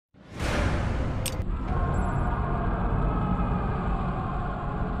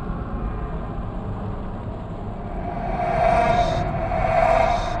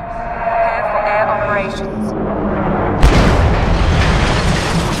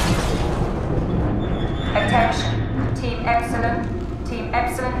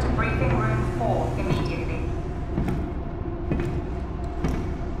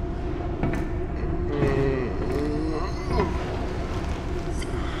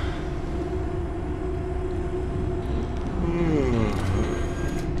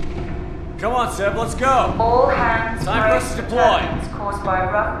Come on, Seb, let's go. All hands Time for us to deploy. Caused by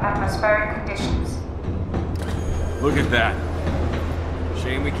rough atmospheric conditions. Look at that.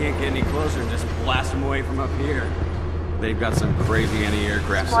 Shame we can't get any closer and just blast them away from up here. They've got some crazy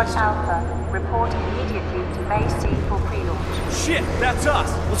anti-aircraft Squad system. Alpha, report immediately to Base C for pre-launch. Shit, that's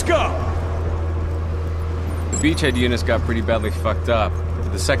us. Let's go. The beachhead units got pretty badly fucked up,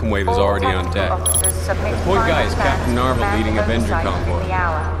 but the second wave is already on deck. The point guy is Captain Narva leading Avenger convoy.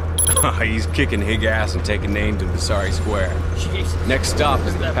 He's kicking Hig ass and taking names in Visari Square. Jesus. Next stop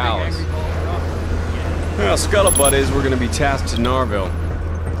is the palace. Well, scuttlebutt is we're gonna be tasked to Narville.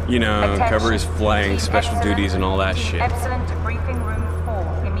 You know, cover his flank, special duties and all that shit. Excellent to briefing room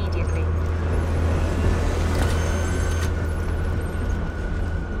 4 immediately.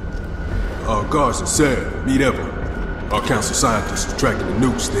 Garza said, meet Evelyn. Our council scientists are tracking the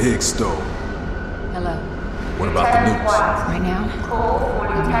nukes the Higgs stole. Hello. What about the nukes? Right now, Call for I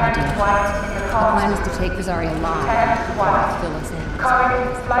have no Lieutenant idea. White in the The plan is call. to take Visari alive. Lieutenant White. Fill us in.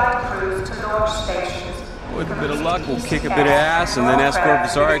 Corinth flight crews to launch stations. With a bit of luck, we'll kick a bit of ass and then escort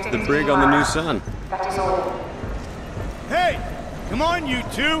Visari to the brig on the new sun. That is all. Hey! Come on, you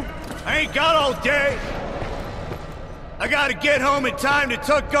two! I ain't got all day! I gotta get home in time to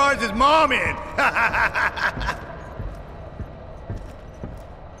tuck Garza's mom in!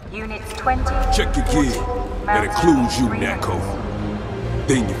 Units 20. Check your 40, gear. That includes you, 3 Neko. minutes.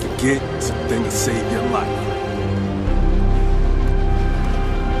 Thing you forget is a thing to save your life.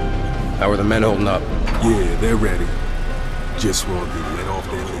 How are the men holding up? Yeah, they're ready. Just won't be let off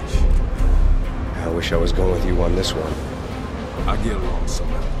their leash. I wish I was going with you on this one. I'll get along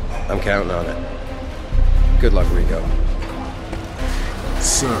somehow. I'm counting on it. Good luck, Rico.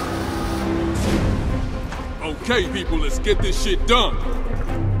 Sir. Okay, people, let's get this shit done.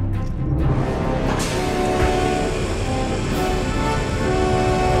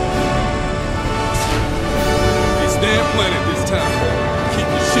 It's their planet this time. Keep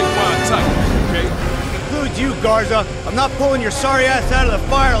your shit wide tight, okay? Includes you, Garza. I'm not pulling your sorry ass out of the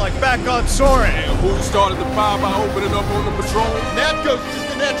fire like back on Soren. And who started the fire by opening up on the patrol? Napco's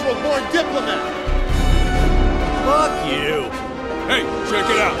just a natural-born diplomat. Fuck you. Hey, check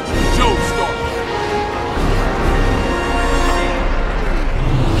it out. Joe started.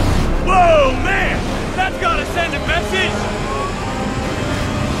 Whoa, man! That's gotta send a message!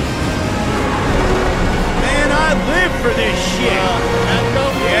 Man, I live for this shit!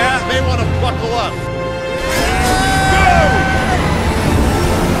 Yeah? May want to buckle up. Go!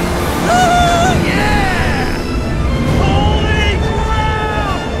 Oh, yeah! Holy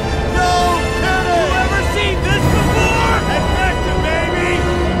crap! No kidding! You ever seen this before? Adventure, baby!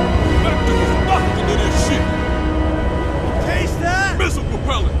 Better get this fucked into this shit. Taste that? Missile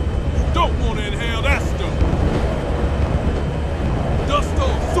propellant. Don't want to inhale that stuff. Dust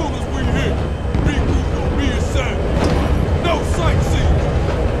off soon as we hit. Regroup on me and Sam. No sightseeing.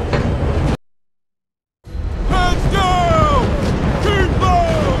 Heads down! Keep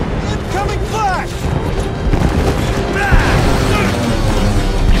low! Incoming flash!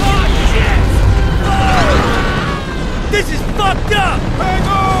 Oh, shit! Oh! This is fucked up! Hang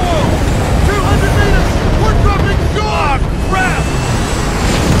on! 200 meters! We're dropping shore! Oh, crap!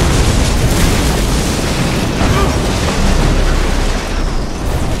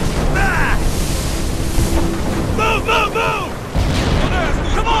 Move, move, move!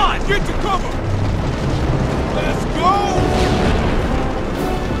 Come on! Get to cover! Let's go!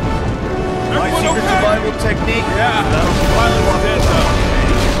 My Everyone secret okay? survival technique? Yeah, that'll pilot dead though.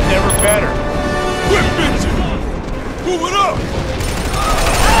 Never better. Whip bitches! Move it up!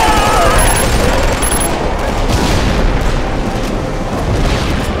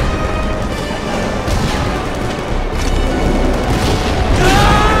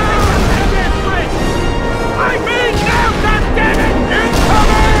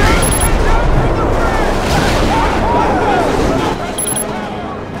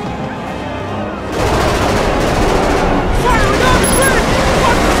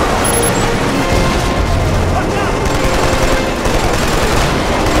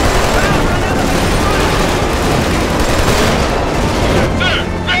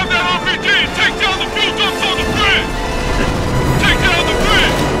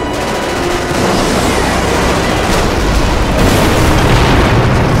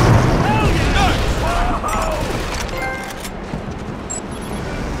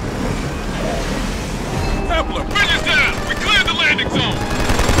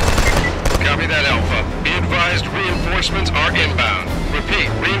 Reinforcements are inbound. Repeat,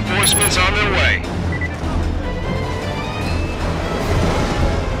 reinforcements on their way.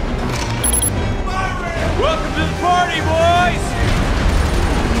 Welcome to the party, boys!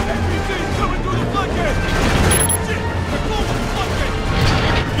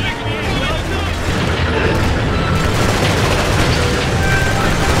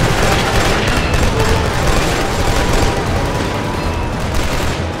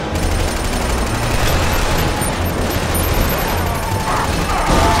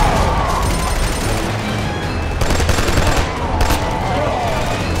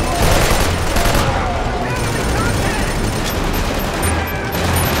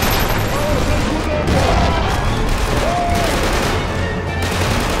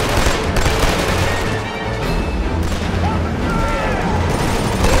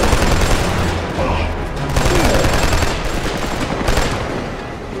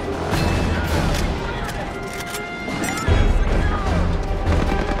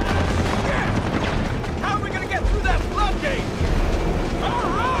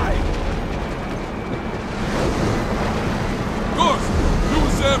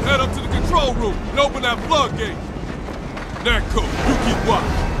 open that floodgate. Natco, you keep watch.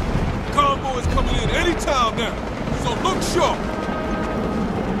 Convoy's coming in any time now, so look sharp.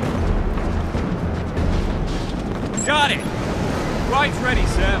 Got it! Ride's ready,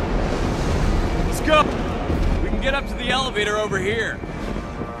 Sam. Let's go! We can get up to the elevator over here.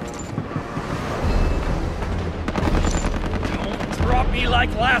 Don't drop me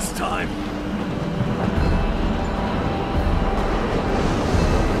like last time.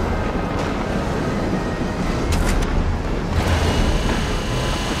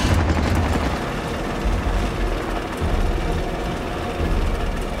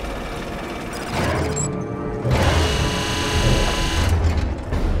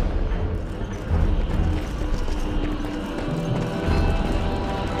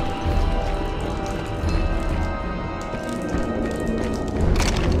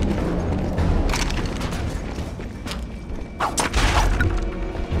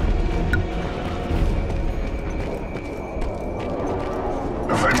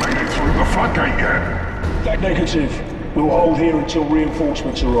 Negative. We'll hold here until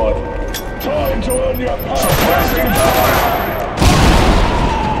reinforcements arrive. Time to earn your power!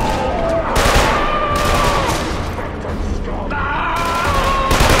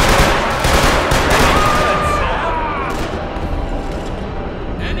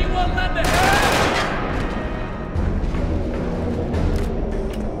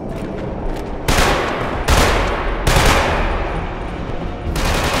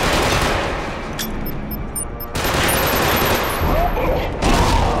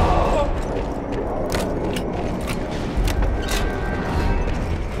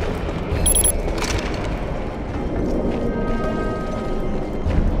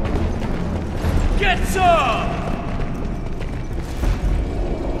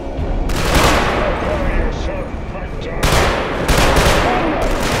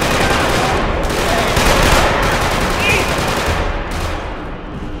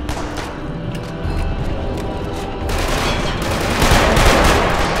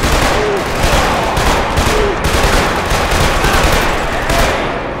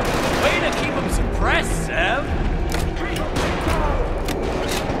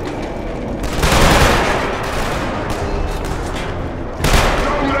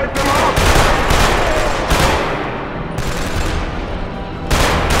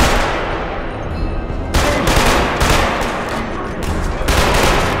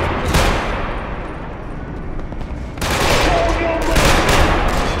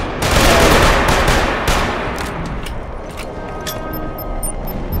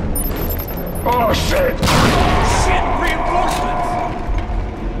 Oh, shit! Shit! Reinforcements!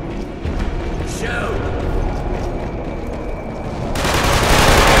 Shoot!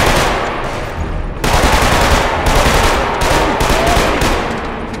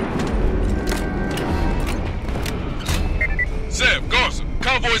 Zeb, Garza,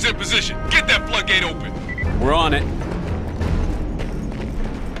 convoy's in position. Get that floodgate open. We're on it.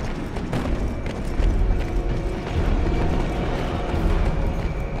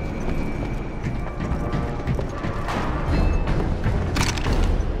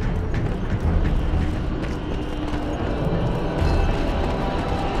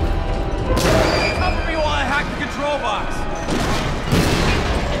 Cover me while I hack the control box.